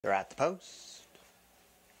They're at the post.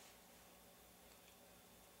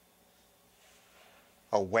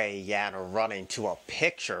 Away and running to a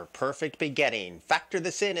picture-perfect beginning. Factor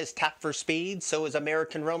this in as Tap for Speed, so is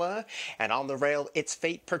American Roma. And on the rail, its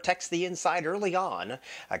fate protects the inside early on.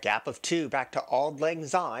 A gap of 2 back to Auld Lang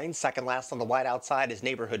Syne. Second last on the wide outside is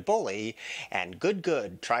Neighborhood Bully. And Good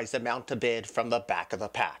Good tries to mount a bid from the back of the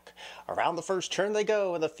pack. Around the first turn they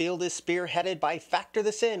go, and the field is spearheaded by Factor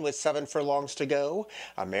This In with 7 furlongs to go.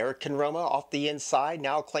 American Roma off the inside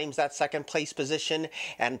now claims that second place position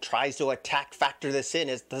and tries to attack Factor This In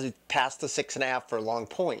as past the 6.5 furlong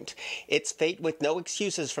point. Its fate with no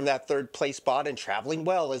excuses from that third place spot and traveling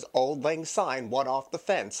well as Auld Lang Syne won off the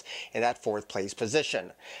fence in that fourth place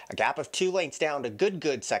position. A gap of 2 lengths down to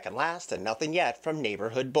Good second last and nothing yet from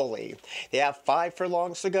Neighborhood Bully. They have 5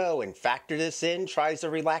 furlongs to go and Factor This In tries to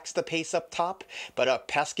relax the pace up top, but a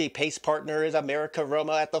pesky pace partner is American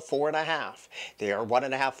Roma at the 4.5. They are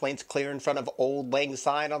 1.5 lengths clear in front of Auld Lang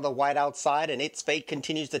Syne on the wide outside, and its fate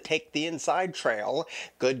continues to take the inside trail.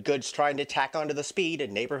 Good's trying to tack onto the speed,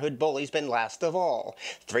 and Neighborhood Bully's been last of all.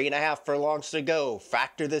 3.5 furlongs to go.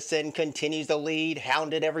 Factor This In continues to lead,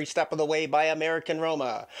 hounded every step of the way by American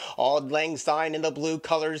Roma. Auld Lang Syne in the blue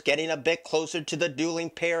colors getting a bit closer to the dueling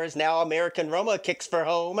pair as now American Roma kicks for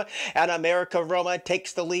home, and American Roma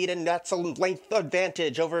takes the lead, and that's a length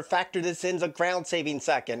advantage over Factor This In's a ground-saving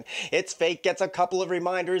second. Its fate gets a couple of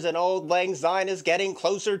reminders, and Auld Lang Syne is getting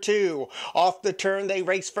closer too. Off the turn, they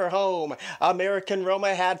race for home. American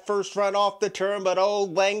Roma had first run off the turn, but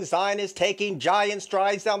Auld Lang Syne is taking giant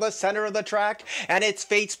strides down the center of the track, and its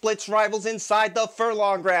fate splits rivals inside the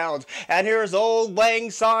furlong grounds. And here's Auld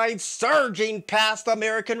Lang Syne surging past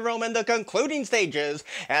American Roma in the concluding stages,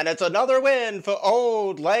 and it's another win for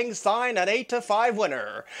Auld Lang Syne, an 8-5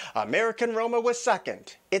 winner. American Roma was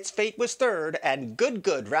second, its fate was third, and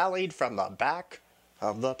Good rallied from the back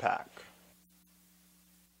of the pack.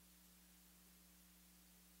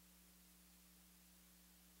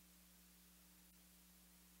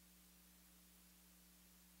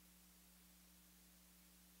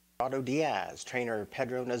 Auto Diaz, trainer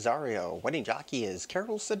Pedro Nazario. Winning jockey is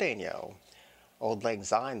Carol Cedeno. Auld Lang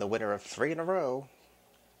Syne, the winner of 3 in a row,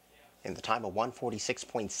 in the time of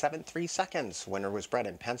 1:46.73 seconds. Winner was bred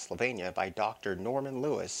in Pennsylvania by Dr. Norman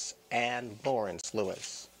Lewis and Lawrence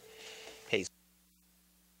Lewis. Pace.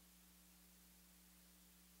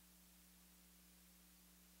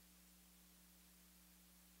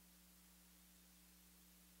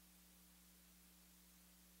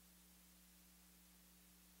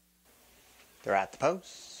 They're at the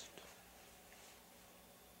post.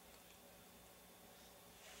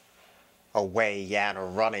 Away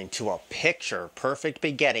and running to a picture-perfect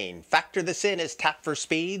beginning. Factor this in as Tap for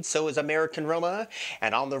Speed, so is American Roma.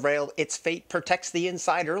 And on the rail, its fate protects the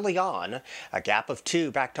inside early on. A gap of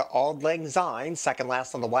 2 back to Auld Lang Syne. Second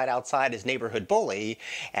last on the wide outside is Neighborhood Bully.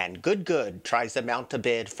 And Good tries to mount a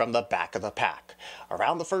bid from the back of the pack.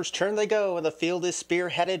 Around the first turn they go, and the field is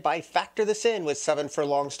spearheaded by Factor This In with 7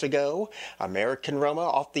 furlongs to go. American Roma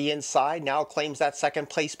off the inside now claims that second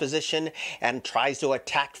place position and tries to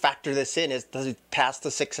attack Factor This In as past the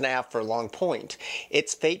 6.5 furlong point.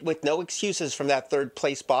 Its fate with no excuses from that third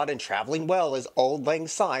place spot and traveling well as Auld Lang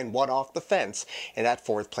Syne won off the fence in that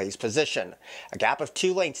fourth place position. A gap of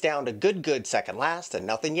 2 lengths down to Good second last and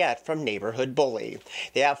nothing yet from Neighborhood Bully.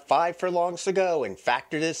 They have 5 furlongs to go and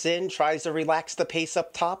Factor This In tries to relax the pace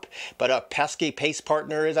up top, but a pesky pace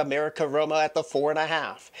partner is American Roma at the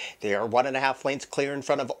 4.5. They are 1.5 lengths clear in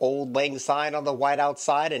front of Auld Lang Syne on the wide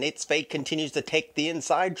outside, and its fate continues to take the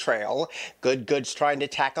inside trail. Good's trying to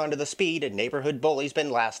tack onto the speed, and Neighborhood Bully's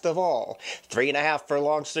been last of all. 3.5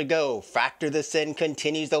 furlongs to go. Factor This In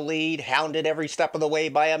continues to lead, hounded every step of the way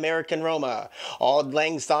by American Roma. Auld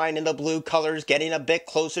Lang Syne in the blue colors getting a bit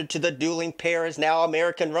closer to the dueling pair as now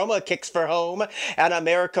American Roma kicks for home, and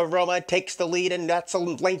American Roma takes the lead, and that's a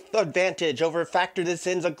length advantage over Factor This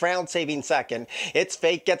In's a ground-saving second. Its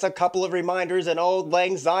fate gets a couple of reminders, and Auld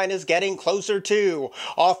Lang Syne is getting closer too.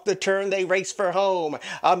 Off the turn, they race for home.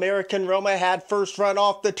 American Roma had first run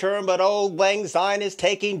off the turn, but Auld Lang Syne is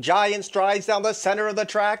taking giant strides down the center of the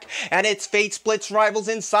track, and its fate splits rivals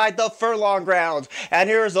inside the furlong grounds. And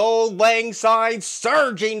here's Auld Lang Syne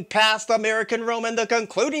surging past American Roma in the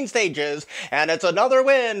concluding stages, and it's another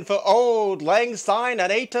win for Auld Lang Syne, an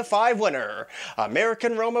 8-5 winner.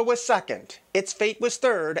 American Roma was second, its fate was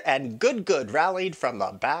third, and Good rallied from the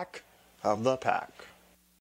back of the pack.